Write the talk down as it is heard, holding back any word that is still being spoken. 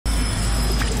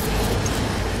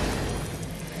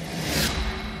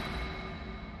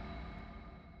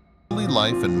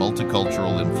life and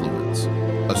multicultural influence.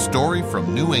 A story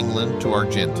from New England to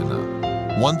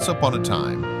Argentina. Once upon a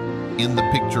time, in the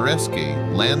picturesque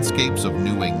landscapes of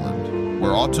New England,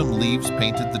 where autumn leaves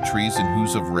painted the trees in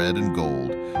hues of red and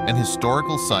gold, and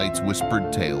historical sites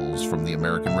whispered tales from the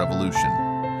American Revolution,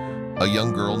 a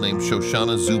young girl named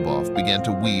Shoshana Zuboff began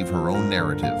to weave her own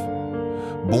narrative.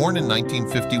 Born in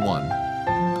 1951,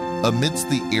 amidst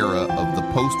the era of the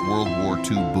post-World War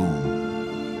II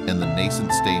boom and the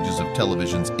nascent stages of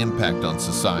television's impact on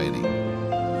society,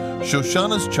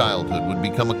 Shoshana's childhood would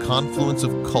become a confluence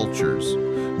of cultures.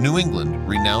 New England,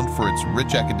 renowned for its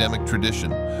rich academic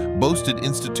tradition, boasted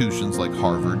institutions like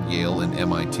Harvard, Yale, and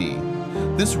MIT.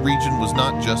 This region was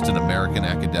not just an American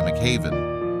academic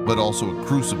haven, but also a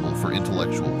crucible for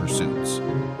intellectual pursuits.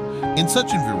 In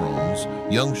such environs,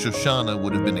 young Shoshana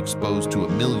would have been exposed to a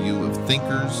milieu of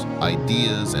thinkers,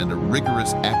 ideas, and a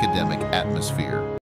rigorous academic atmosphere.